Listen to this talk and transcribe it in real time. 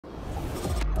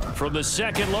From the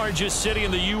second largest city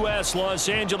in the U.S., Los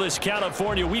Angeles,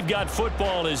 California, we've got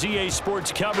football as EA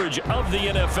Sports coverage of the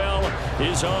NFL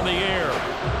is on the air.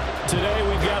 Today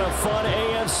we've got a fun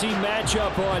AFC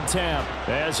matchup on tap,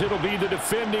 as it'll be the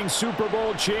defending Super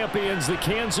Bowl champions, the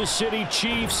Kansas City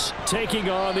Chiefs,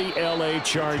 taking on the L.A.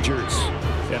 Chargers.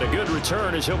 And a good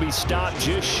return as he'll be stopped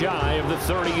just shy of the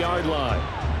 30-yard line.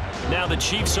 Now the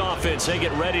Chiefs offense, they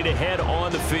get ready to head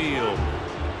on the field.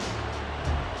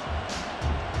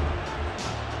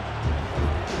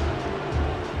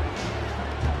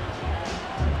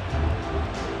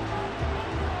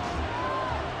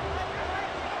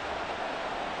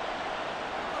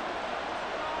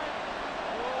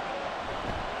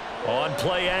 On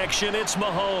play action, it's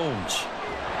Mahomes.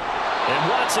 And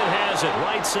Watson has it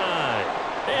right side.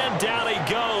 And down he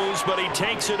goes, but he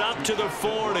takes it up to the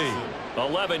 40.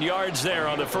 11 yards there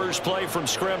on the first play from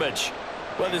scrimmage.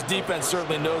 Well, this defense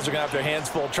certainly knows they're going to have their hands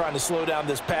full trying to slow down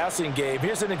this passing game.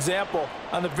 Here's an example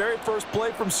on the very first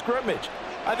play from scrimmage.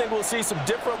 I think we'll see some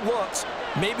different looks,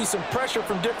 maybe some pressure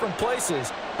from different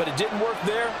places, but it didn't work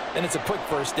there, and it's a quick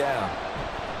first down.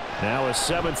 Now a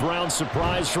seventh-round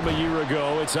surprise from a year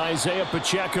ago. It's Isaiah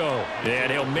Pacheco.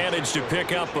 And he'll manage to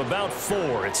pick up about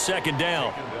 4 at second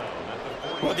down.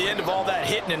 Well, at the end of all that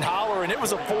hitting and hollering, it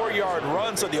was a 4-yard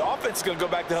run, so the offense is going to go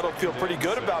back to huddle and feel pretty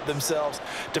good about themselves.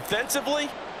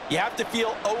 Defensively, you have to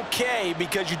feel okay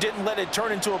because you didn't let it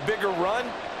turn into a bigger run,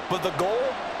 but the goal,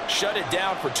 shut it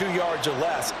down for 2 yards or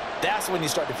less. That's when you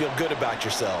start to feel good about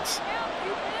yourselves.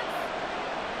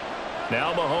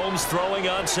 Now Mahomes throwing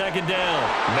on second down.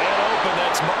 Man open,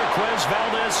 that's Marquez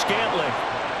Valdez-Scantling.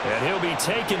 And he'll be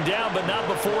taken down, but not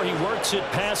before he works it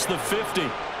past the 50.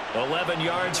 11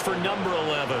 yards for number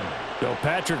 11. So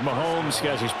Patrick Mahomes,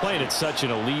 guys, he's playing at such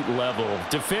an elite level.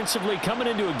 Defensively, coming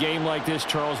into a game like this,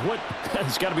 Charles,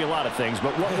 there's got to be a lot of things,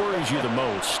 but what worries you the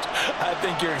most? I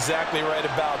think you're exactly right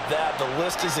about that. The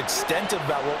list is extensive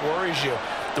about what worries you.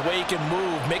 The way he can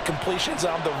move, make completions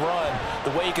on the run,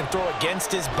 the way he can throw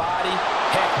against his body,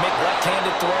 heck, make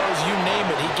left-handed throws, you name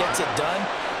it, he gets it done.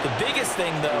 The biggest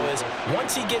thing, though, is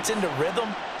once he gets into rhythm,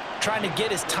 trying to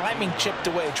get his timing chipped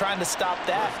away, trying to stop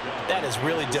that, that is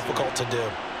really difficult to do.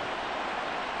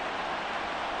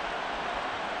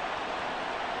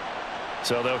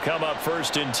 So they'll come up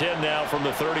first and 10 now from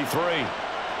the 33.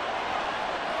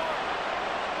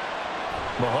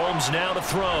 Mahomes now to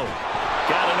throw.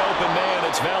 Got an open man.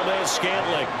 It's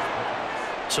Valdez-Scantling.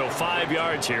 So 5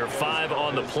 yards here, 5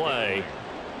 on the play.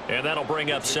 And that'll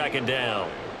bring up second down.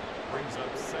 Brings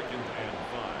up second and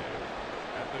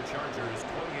 5 at the Chargers'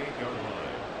 28-yard line.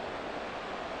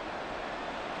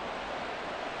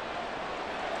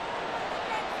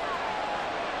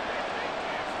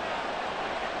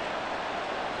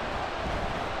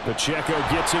 Pacheco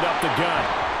gets it up the gut.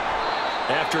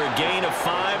 After a gain of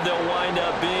 5, they'll wind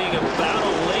up being about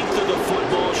a length of the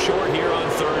football short here on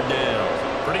third down.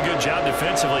 Pretty good job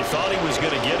defensively. Thought he was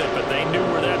going to get it, but they knew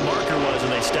where that marker was,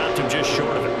 and they stopped him just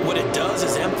short of it. What it does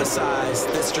is emphasize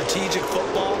that strategic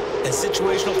football and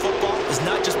situational football is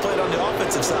not just played on the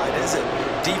offensive side, is it?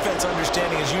 Defense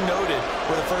understanding, as you noted,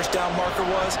 where the first down marker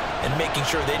was and making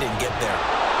sure they didn't get there.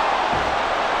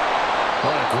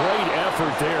 What a great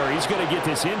effort there. He's going to get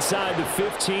this inside the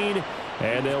 15,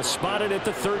 and they'll spot it at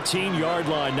the 13-yard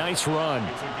line. Nice run.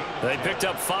 They picked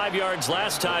up 5 yards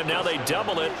last time. Now they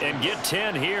double it and get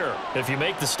 10 here. If you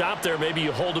make the stop there, maybe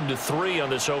you hold them to 3 on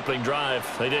this opening drive.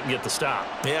 They didn't get the stop.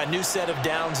 Yeah, new set of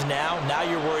downs now. Now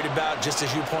you're worried about, just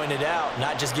as you pointed out,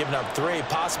 not just giving up 3,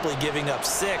 possibly giving up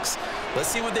 6. Let's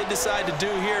see what they decide to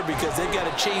do here because they've got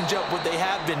to change up what they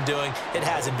have been doing. It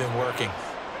hasn't been working.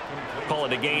 Call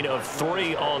it a gain of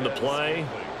 3 on the play,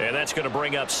 and that's going to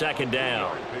bring up second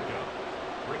down.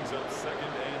 Brings up second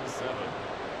and 7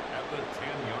 at the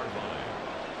 10-yard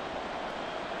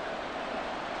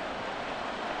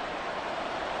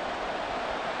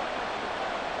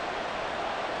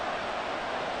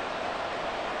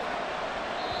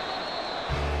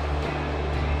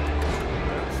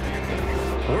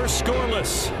line. We're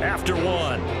scoreless after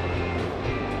 1.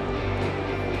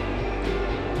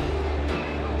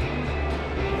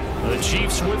 The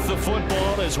Chiefs with the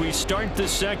football as we start the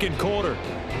second quarter,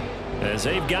 as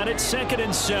they've got it second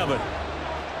and 7.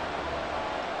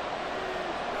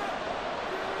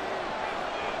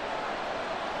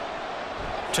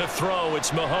 To throw,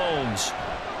 it's Mahomes.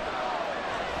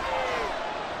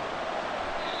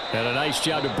 And a nice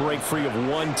job to break free of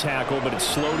 1 tackle, but it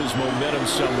slowed his momentum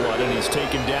somewhat, and he's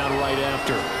taken down right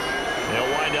after.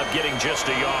 They'll wind up getting just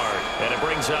a yard, and it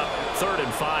brings up 3rd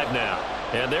and 5 now.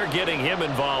 And they're getting him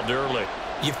involved early.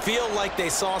 You feel like they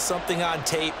saw something on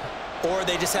tape, or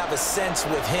they just have a sense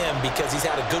with him because he's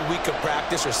had a good week of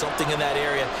practice or something in that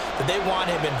area that they want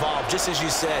him involved. Just as you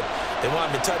said, they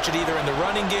want him to touch it either in the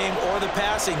running game or the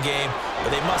passing game,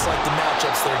 but they must like the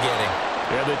matchups they're getting.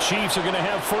 Yeah, the Chiefs are going to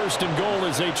have first and goal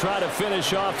as they try to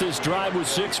finish off this drive with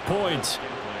 6 points.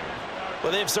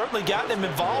 Well, they've certainly gotten him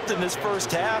involved in this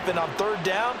first half, and on third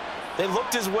down, they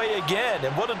looked his way again.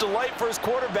 And what a delight for his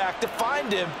quarterback to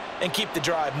find him and keep the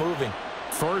drive moving.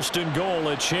 First and goal,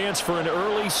 a chance for an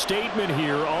early statement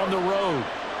here on the road.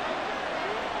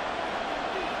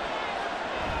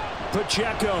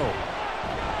 Pacheco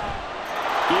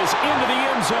is into the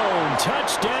end zone.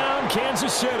 Touchdown,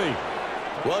 Kansas City.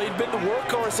 Well, he'd been the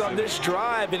workhorse on this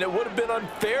drive, and it would have been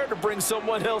unfair to bring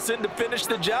someone else in to finish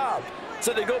the job.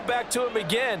 So they go back to him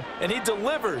again, and he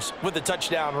delivers with a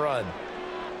touchdown run.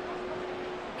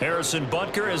 Harrison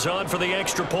Butker is on for the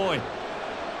extra point.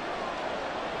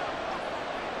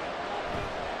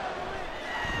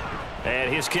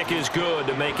 And his kick is good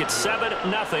to make it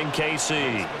 7-0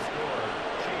 KC.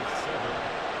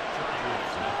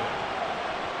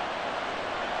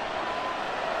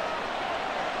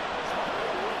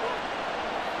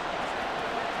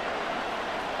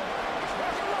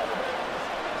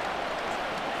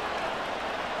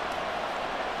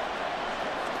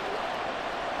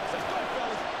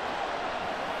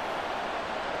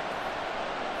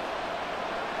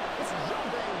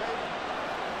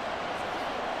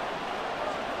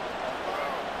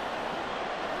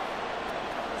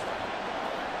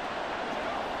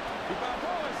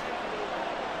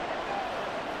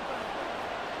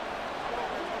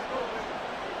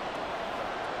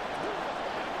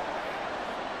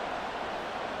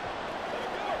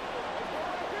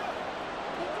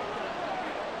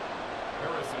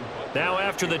 Now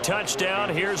after the touchdown,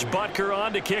 here's Butker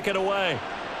on to kick it away.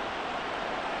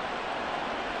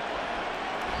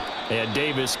 And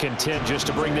Davis content just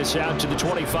to bring this out to the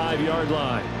 25-yard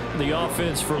line. The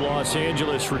offense for Los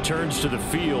Angeles returns to the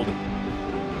field.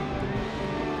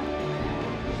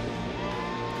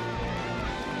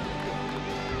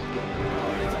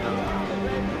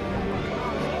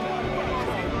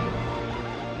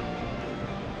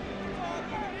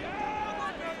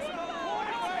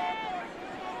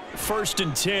 First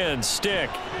and 10, stick.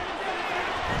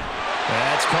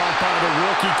 That's caught by the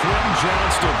rookie, Quentin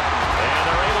Johnston. And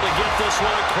they're able to get this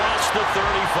one across the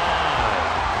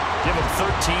 35. Give him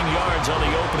 13 yards on the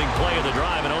opening play of the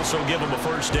drive and also give him a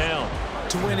first down.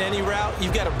 To win any route,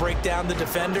 you've got to break down the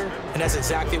defender, and that's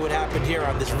exactly what happened here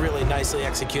on this really nicely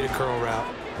executed curl route.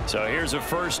 So here's a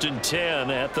first and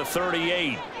 10 at the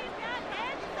 38.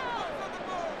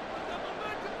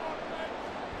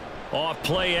 Off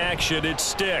play action, it's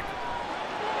stick.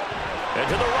 And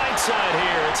to the right side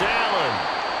here, it's Allen.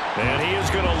 And he is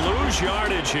going to lose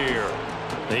yardage here.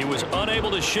 He was unable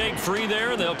to shake free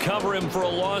there. They'll cover him for a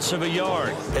loss of a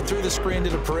yard. They threw the screen to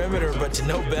the perimeter, but to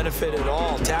no benefit at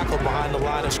all. Tackled behind the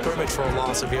line of scrimmage for a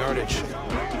loss of yardage.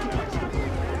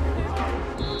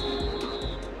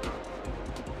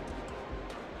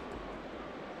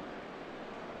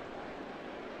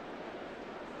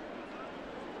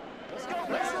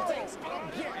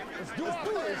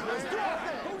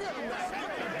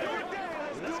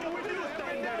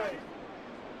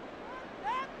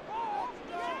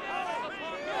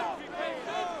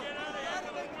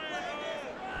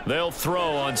 They'll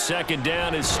throw on second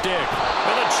down his stick.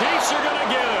 And the Chiefs are going to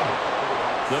get him.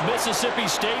 The Mississippi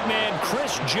State man,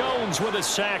 Chris Jones, with a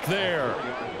sack there.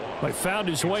 He found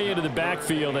his way into the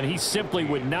backfield, and he simply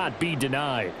would not be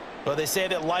denied. Well, they say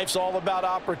that life's all about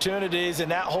opportunities,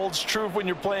 and that holds true when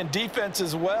you're playing defense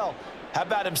as well. How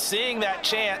about him seeing that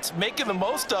chance, making the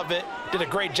most of it, did a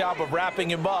great job of wrapping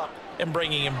him up and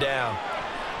bringing him down.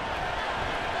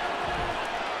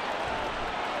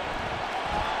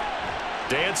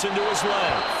 Dancing to his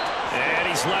left. And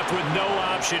he's left with no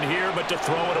option here but to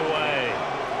throw it away.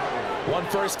 One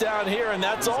first down here, and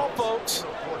that's all, folks.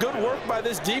 Good work by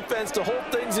this defense to hold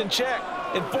things in check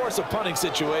and force a punting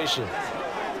situation.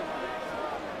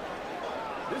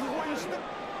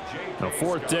 A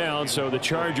fourth down, so the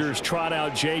Chargers trot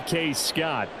out J.K.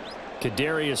 Scott.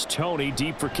 Kadarius Toney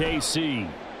deep for KC.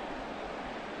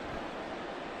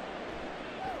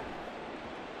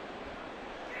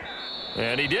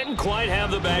 And he didn't quite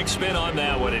have the backspin on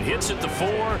that one. It hits at the 4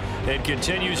 and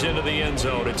continues into the end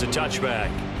zone. It's a touchback.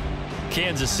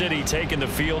 Kansas City taking the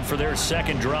field for their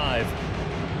second drive.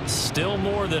 Still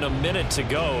more than a minute to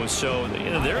go, so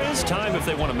there is time if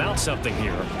they want to mount something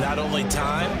here. Not only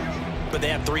time, but they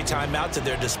have 3 timeouts at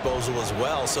their disposal as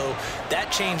well. So that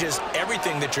changes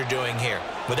everything that you're doing here.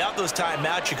 Without those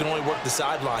timeouts, you can only work the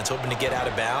sidelines, hoping to get out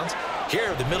of bounds.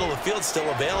 Here, the middle of the field's still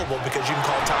available because you can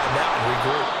call timeout and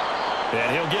regroup.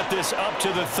 And he'll get this up to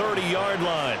the 30-yard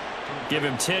line. Give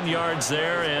him 10 yards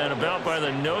there, and about by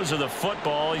the nose of the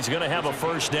football, he's going to have a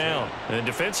first down. And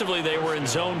defensively, they were in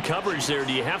zone coverage there.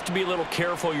 Do you have to be a little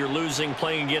careful you're losing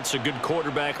playing against a good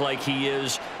quarterback like he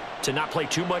is to not play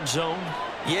too much zone?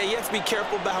 Yeah, you have to be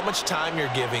careful about how much time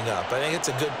you're giving up. I think it's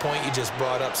a good point you just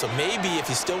brought up. So maybe if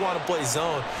you still want to play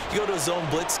zone, you go to a zone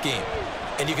blitz scheme.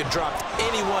 And you can drop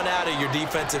anyone out of your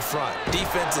defensive front.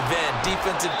 Defensive end,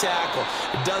 defensive tackle.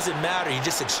 It doesn't matter. You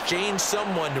just exchange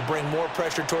someone to bring more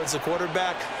pressure towards the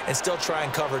quarterback and still try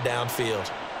and cover downfield.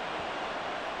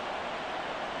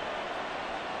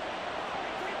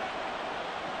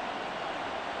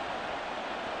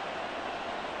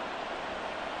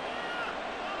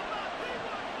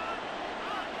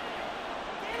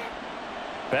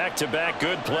 Back-to-back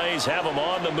good plays have them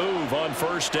on the move on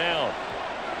first down.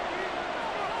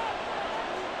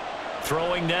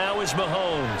 Throwing now is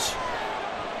Mahomes.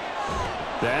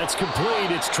 That's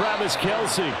complete. It's Travis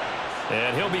Kelce.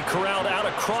 And he'll be corralled out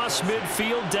across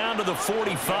midfield down to the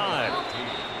 45.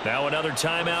 Now another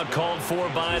timeout called for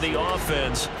by the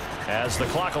offense as the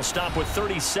clock will stop with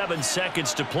 37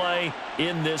 seconds to play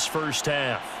in this first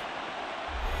half.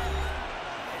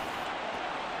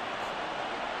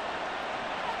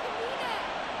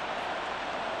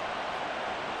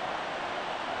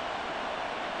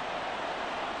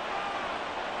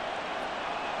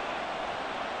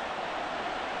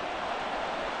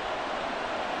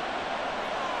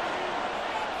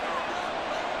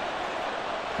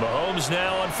 Mahomes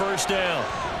now on first down.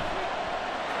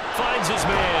 Finds his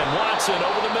man, Watson,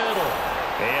 over the middle.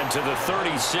 And to the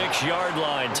 36-yard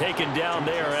line, taken down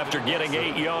there after getting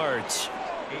 8 yards.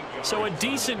 So a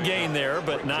decent gain there,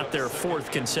 but not their fourth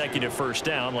consecutive first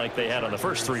down like they had on the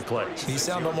first 3 plays. You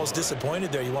sound almost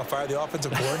disappointed there. You want to fire the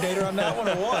offensive coordinator on that one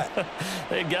or what?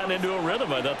 They'd gotten into a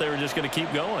rhythm. I thought they were just going to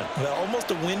keep going. Well, almost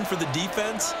a win for the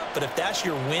defense, but if that's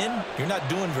your win, you're not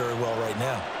doing very well right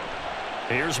now.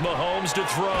 Here's Mahomes to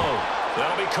throw.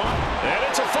 That'll be caught, and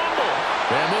it's a fumble.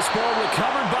 And this ball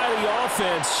recovered by the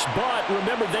offense, but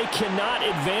remember, they cannot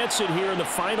advance it here in the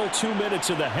final 2 minutes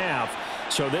of the half.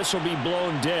 So this will be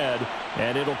blown dead,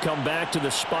 and it'll come back to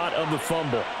the spot of the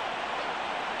fumble.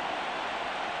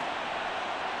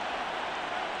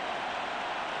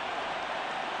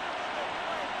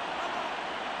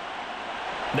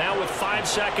 Now with 5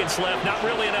 seconds left, not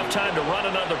really enough time to run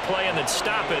another play and then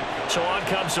stop it, so on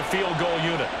comes the field goal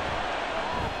unit.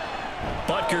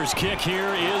 Butker's kick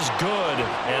here is good,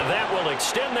 and that will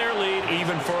extend their lead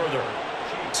even further.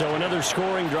 So another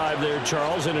scoring drive there,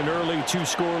 Charles, and an early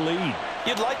 2-score lead.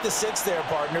 You'd like the 6 there,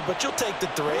 partner, but you'll take the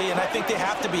 3, and I think they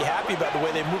have to be happy about the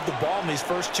way they moved the ball in these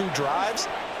first 2 drives.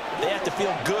 They have to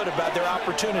feel good about their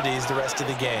opportunities the rest of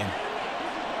the game.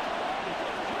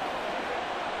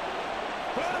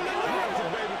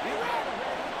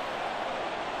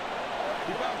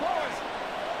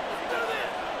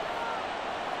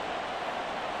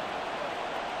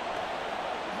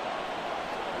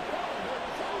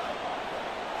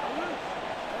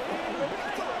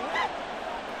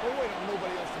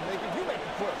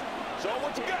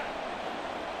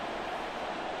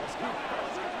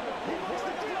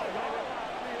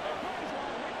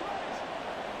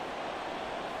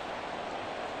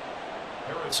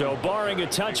 So barring a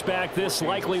touchback, this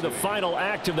likely the final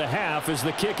act of the half as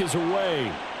the kick is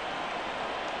away.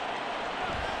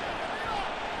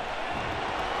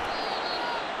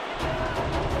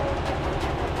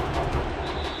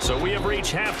 So we have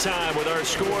reached halftime with our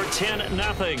score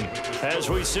 10-0 as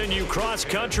we send you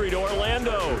cross-country to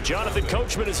Orlando. Jonathan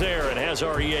Coachman is there and has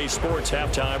our EA Sports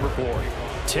halftime report.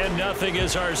 10-0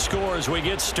 is our score as we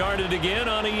get started again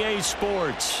on EA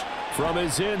Sports. From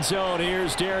his end zone,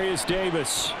 here's Darius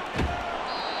Davis.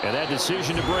 And that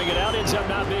decision to bring it out ends up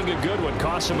not being a good one.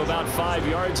 Costs him about 5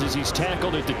 yards as he's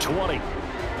tackled at the 20.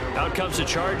 Out comes the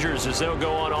Chargers as they'll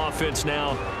go on offense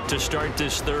now to start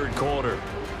this third quarter.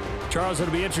 Charles,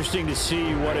 it'll be interesting to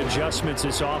see what adjustments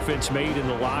this offense made in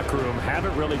the locker room.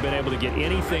 Haven't really been able to get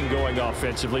anything going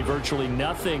offensively, virtually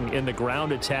nothing in the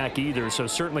ground attack either. So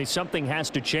certainly something has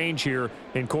to change here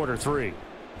in quarter 3.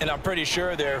 And I'm pretty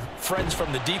sure their friends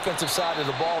from the defensive side of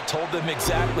the ball told them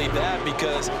exactly that,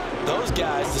 because those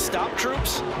guys, the stop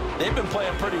troops, they've been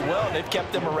playing pretty well. They've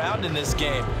kept them around in this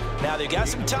game. Now, they've got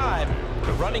some time.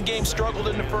 The running game struggled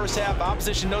in the first half.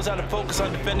 Opposition knows how to focus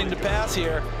on defending the pass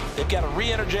here. They've got to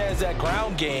re-energize that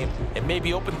ground game and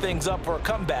maybe open things up for a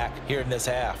comeback here in this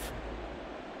half.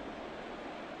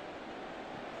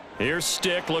 Here's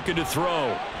Stick looking to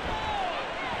throw.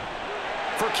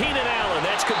 For Keenan Allen,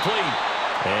 that's complete.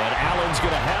 And Allen's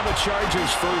going to have a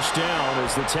Chargers first down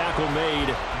as the tackle made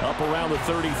up around the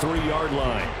 33-yard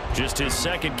line. Just his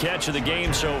second catch of the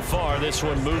game so far. This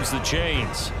one moves the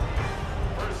chains.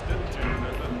 First and 10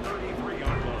 at the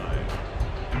 33-yard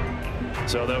line.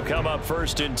 So they'll come up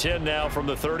first and 10 now from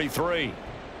the 33.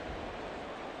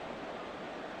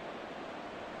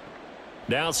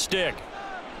 Now Stick.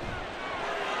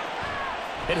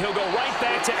 And he'll go right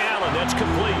back to Allen. That's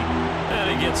complete. And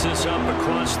he gets this up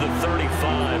across the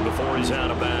 35 before he's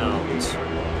out of bounds.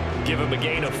 Give him a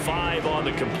gain of 5 on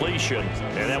the completion,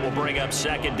 and that will bring up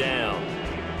second down.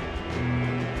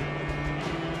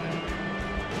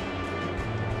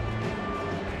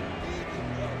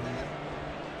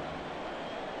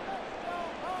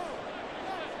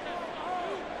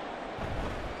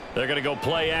 They're going to go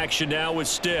play action now with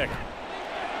Stick.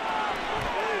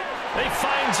 He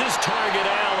finds his target,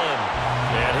 Allen.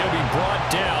 And he'll be brought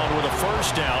down with a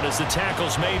first down as the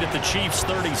tackle's made at the Chiefs'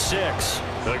 36.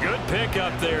 A good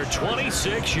pickup there,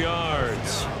 26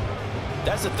 yards.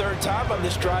 That's the third time on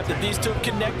this drive that these two have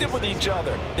connected with each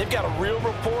other. They've got a real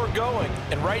rapport going.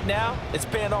 And right now, it's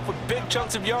paying off with big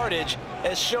chunks of yardage,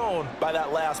 as shown by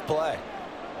that last play.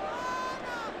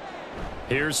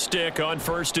 Here's Stick on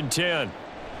first and 10.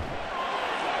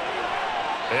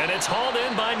 And it's hauled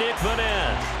in by Nick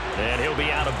Vanette. And he'll be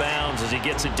out of bounds as he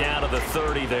gets it down to the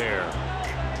 30 there.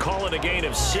 Call it a gain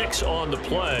of 6 on the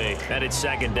play, and it's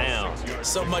second down.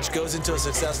 So much goes into a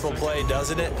successful play,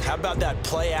 doesn't it? How about that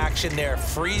play action there,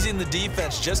 freezing the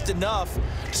defense just enough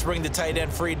to bring the tight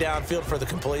end free downfield for the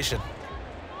completion.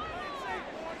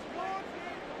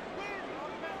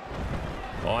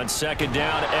 On second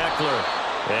down, Eckler.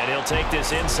 And he'll take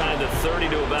this inside the 30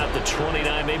 to about the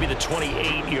 29, maybe the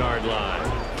 28-yard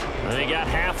line. And he got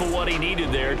half of what he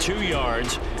needed there, 2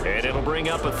 yards, and it'll bring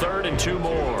up a third and 2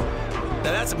 more.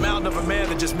 Now, that's a mountain of a man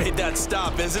that just made that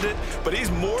stop, isn't it? But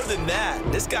he's more than that.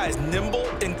 This guy's nimble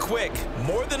and quick.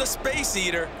 More than a space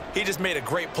eater, he just made a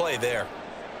great play there.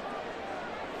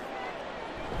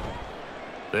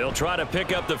 They'll try to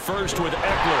pick up the first with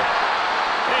Eckler.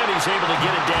 And he's able to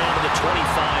get it down to the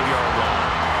 25-yard line.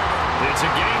 It's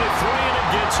a gain of 3, and it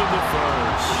gets him the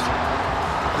first.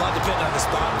 A lot depending on the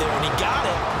spot there, and he got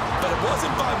it. But it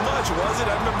wasn't by much, was it?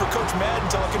 I remember Coach Madden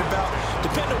talking about,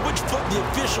 depending on which foot the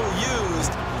official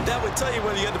used, that would tell you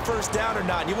whether you had the first down or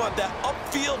not. You want that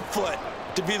upfield foot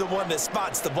to be the one that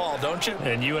spots the ball, don't you?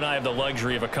 And you and I have the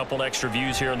luxury of a couple extra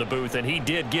views here in the booth, and he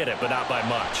did get it, but not by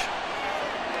much.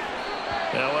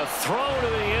 Now a throw to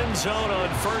the end zone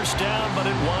on first down, but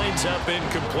it winds up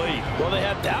incomplete. Well, they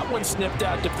had that one snipped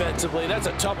out defensively. That's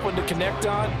a tough one to connect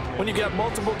on when you got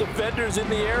multiple defenders in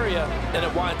the area, and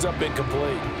it winds up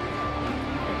incomplete.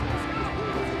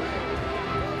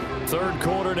 Third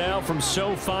quarter now from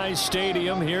SoFi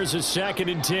Stadium. Here's a second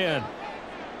and 10.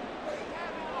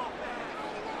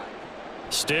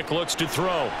 Stick looks to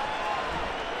throw.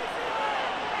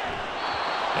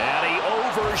 And he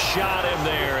overshot him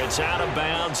there. It's out of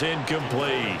bounds,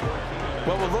 incomplete.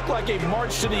 What would look like a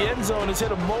march to the end zone has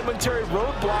hit a momentary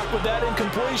roadblock with that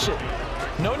incompletion.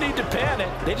 No need to panic.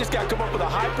 They just got to come up with a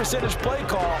high percentage play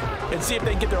call and see if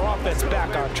they can get their offense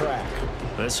back on track.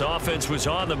 This offense was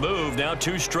on the move. Now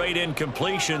 2 straight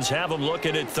incompletions have them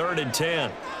looking at third and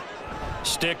 10.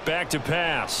 Stick back to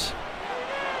pass.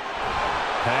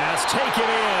 Pass taken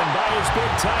in by his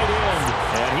big tight end.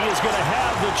 And he is going to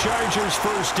have the Chargers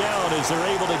first down as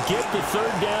they're able to get the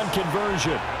third down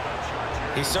conversion.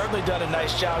 He's certainly done a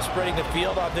nice job spreading the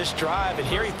field on this drive, and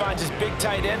here he finds his big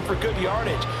tight end for good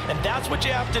yardage. And that's what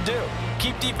you have to do.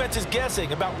 Keep defenses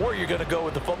guessing about where you're going to go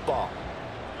with the football.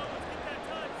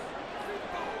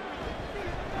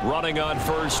 Running on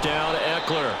first down,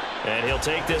 Eckler. And he'll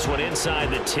take this one inside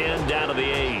the 10 down to the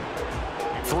 8.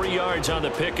 3 yards on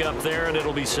the pickup there, and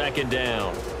it'll be second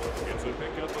down. It's a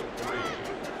pickup of 3.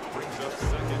 Brings up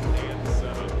second and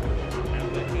 7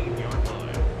 at the 8-yard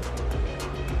line.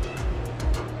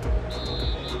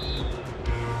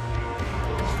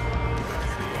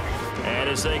 And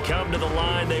as they come to the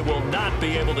line, they will not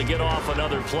be able to get off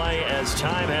another play as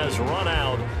time has run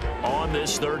out on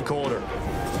this third quarter.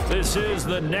 This is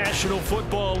the National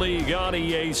Football League on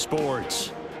EA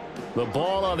Sports. The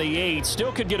ball on the 8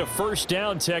 still could get a first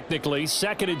down technically.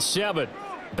 Second and 7.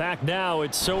 Back now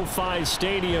at SoFi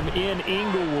Stadium in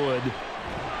Inglewood.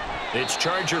 It's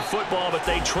Charger football, but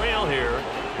they trail here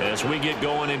as we get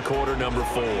going in quarter number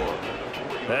 4.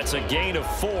 That's a gain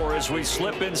of 4 as we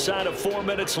slip inside of 4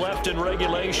 minutes left in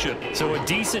regulation. So a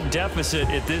decent deficit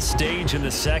at this stage in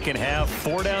the second half.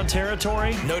 4 down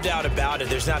territory? No doubt about it.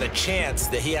 There's not a chance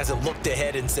that he hasn't looked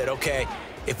ahead and said, okay,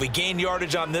 If we gain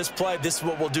yardage on this play, this is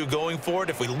what we'll do going forward.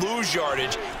 If we lose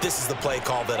yardage, this is the play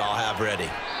call that I'll have ready.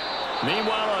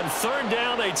 Meanwhile, on third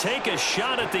down, they take a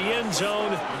shot at the end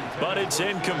zone, but it's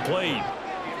incomplete.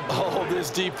 Oh, this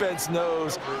defense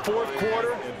knows. Fourth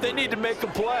quarter, they need to make a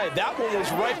play. That one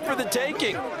was ripe for the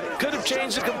taking. Could have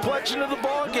changed the complexion of the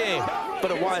ball game,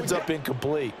 but it winds up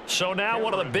incomplete. So now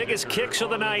one of the biggest kicks of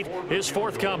the night is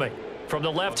forthcoming. From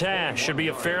the left hash, should be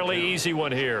a fairly easy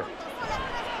one here.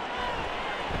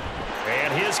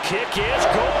 And his kick is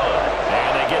good.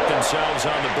 And they get themselves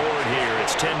on the board here.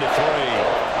 It's 10-3.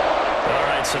 All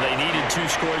right, so they needed 2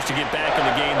 scores to get back in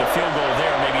the game. The field goal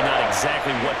there, maybe not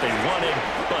exactly what they wanted,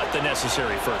 but the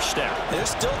necessary first step. There's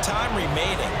still time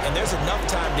remaining, and there's enough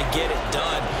time to get it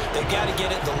done. They've got to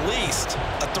get it the least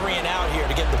a 3-and-out here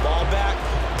to get the ball back,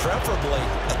 preferably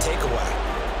a takeaway.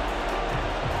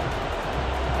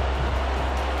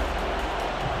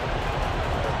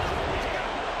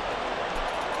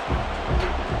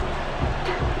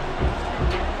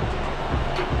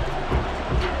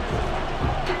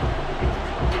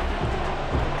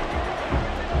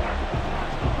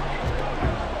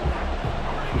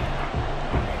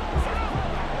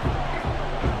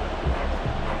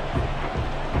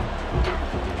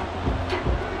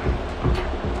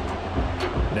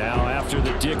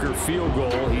 Field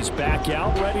goal. He's back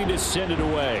out, ready to send it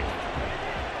away.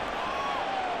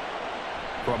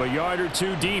 From a yard or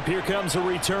 2 deep, here comes a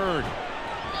return.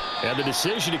 And the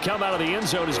decision to come out of the end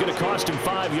zone is going to cost him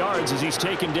 5 yards as he's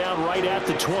taken down right at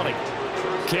the 20.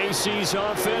 KC's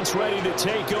offense ready to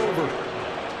take over.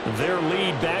 Their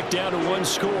lead back down to 1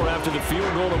 score after the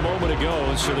field goal a moment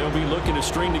ago, so they'll be looking to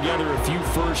string together a few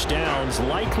first downs,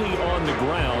 likely on the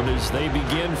ground as they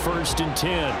begin 1st and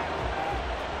 10.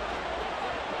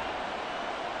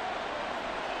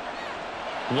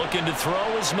 Looking to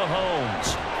throw is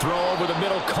Mahomes. Throw over the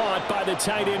middle, caught by the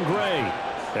tight end Gray.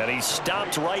 And he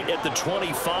stopped right at the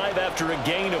 25 after a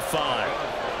gain of 5.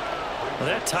 Well,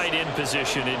 that tight end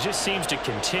position, it just seems to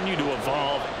continue to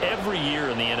evolve every year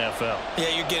in the NFL. Yeah,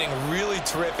 you're getting really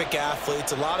terrific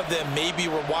athletes. A lot of them maybe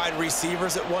were wide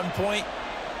receivers at one point.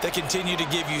 They continue to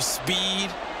give you speed,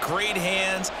 great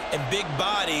hands, and big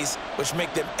bodies, which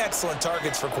make them excellent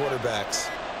targets for quarterbacks.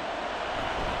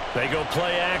 They go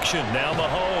play action. Now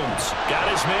Mahomes got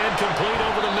his man complete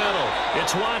over the middle.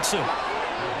 It's Watson.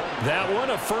 That one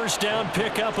a first down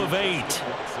pickup of 8. An 8-yard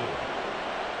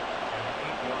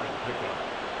pickup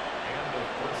and a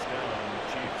first down,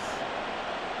 Chiefs.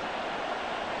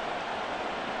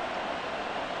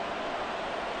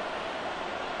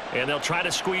 And they'll try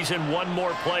to squeeze in one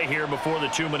more play here before the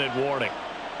 2-minute warning.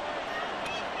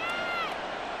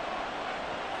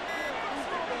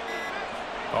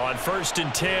 On 1st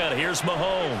and 10, here's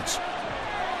Mahomes.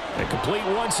 And complete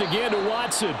once again to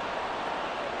Watson.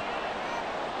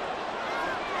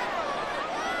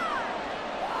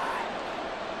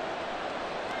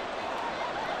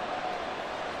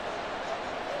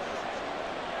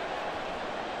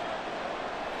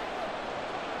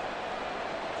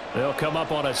 They'll come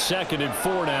up on a 2nd and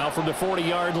 4 now from the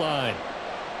 40-yard line.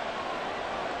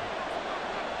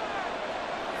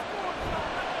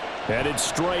 Headed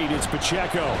straight, it's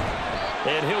Pacheco.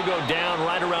 And he'll go down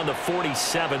right around the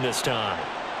 47 this time.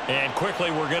 And quickly,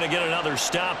 we're going to get another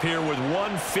stop here with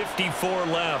 1:54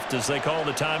 left as they call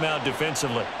the timeout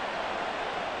defensively.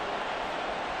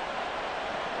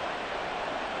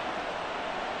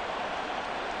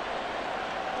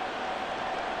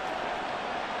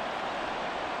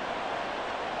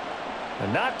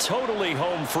 And not totally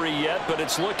home free yet, but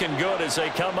it's looking good as they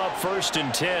come up 1st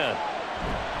and 10.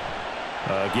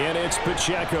 Again, it's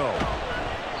Pacheco.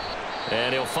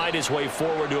 And he'll fight his way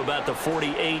forward to about the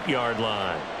 48-yard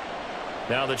line.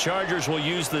 Now the Chargers will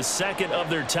use the 2nd of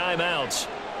their timeouts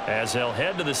as they'll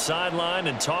head to the sideline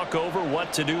and talk over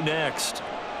what to do next.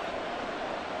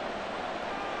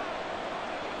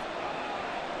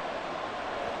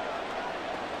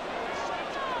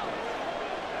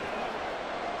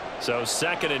 So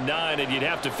 2nd and 9, and you'd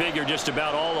have to figure just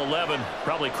about all 11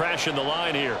 probably crashing the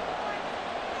line here.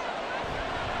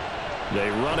 They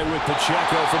run it with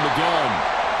Pacheco from the gun.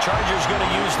 Chargers going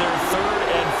to use their 3rd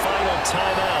and final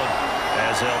timeout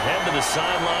as they'll head to the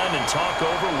sideline and talk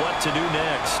over what to do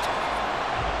next.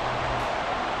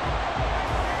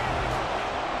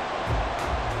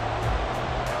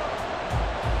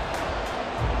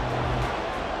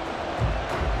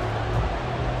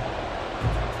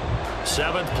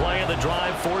 Seventh play of the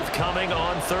drive forthcoming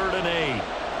on 3rd and 8.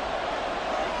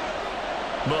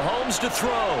 Mahomes to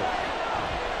throw.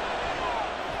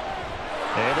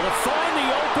 Able to find the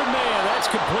open man. That's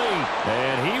complete.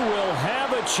 And he will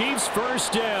have a Chiefs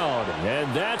first down,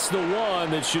 and that's the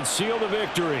one that should seal the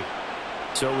victory.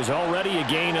 So it was already a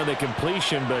gain on the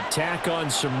completion, but tack on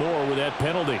some more with that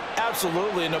penalty.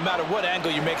 Absolutely. No matter what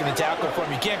angle you're making the tackle from,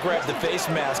 you can't grab the face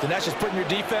mask, and that's just putting your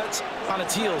defense on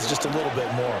its heels just a little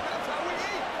bit more.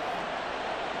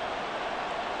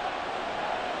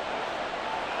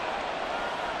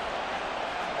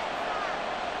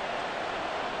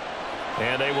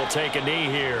 And they will take a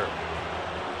knee here.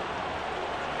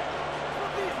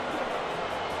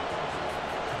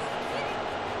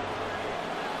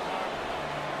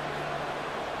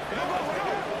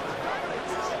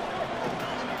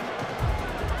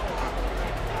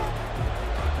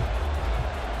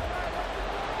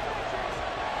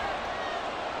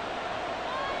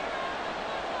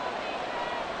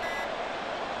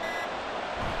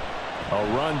 A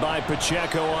run by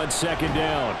Pacheco on second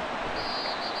down.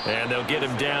 And they'll get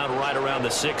him down right around the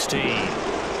 16.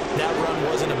 That run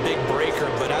wasn't a big breaker,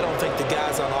 but I don't think the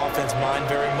guys on offense mind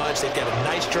very much. They've got a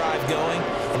nice drive going,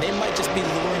 and they might just be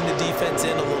luring the defense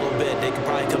in a little bit. They could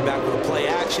probably come back with a play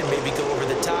action, maybe go over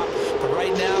the top. But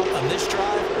right now, on this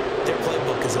drive, their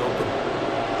playbook is open.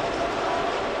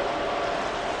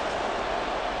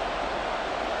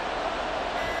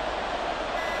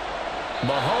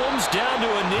 Mahomes down to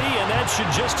a knee, and that should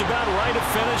just about write a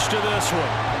finish to this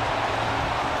one.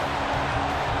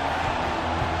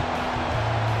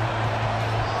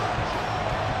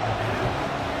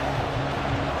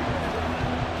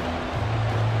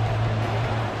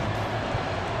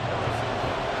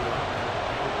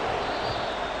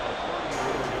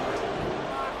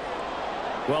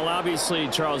 Well, obviously,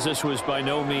 Charles, this was by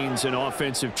no means an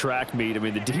offensive track meet. I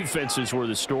mean, the defenses were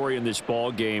the story in this ball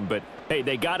game. But, hey,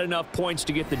 they got enough points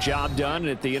to get the job done. And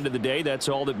at the end of the day, that's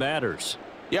all that matters.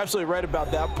 You're absolutely right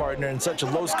about that, partner. In such a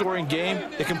low-scoring game,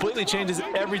 it completely changes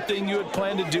everything you had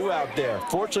planned to do out there.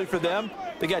 Fortunately for them,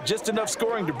 they got just enough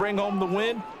scoring to bring home the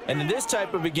win. And in this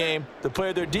type of a game, to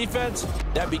play their defense,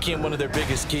 that became one of their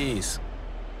biggest keys.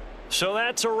 So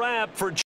that's a wrap for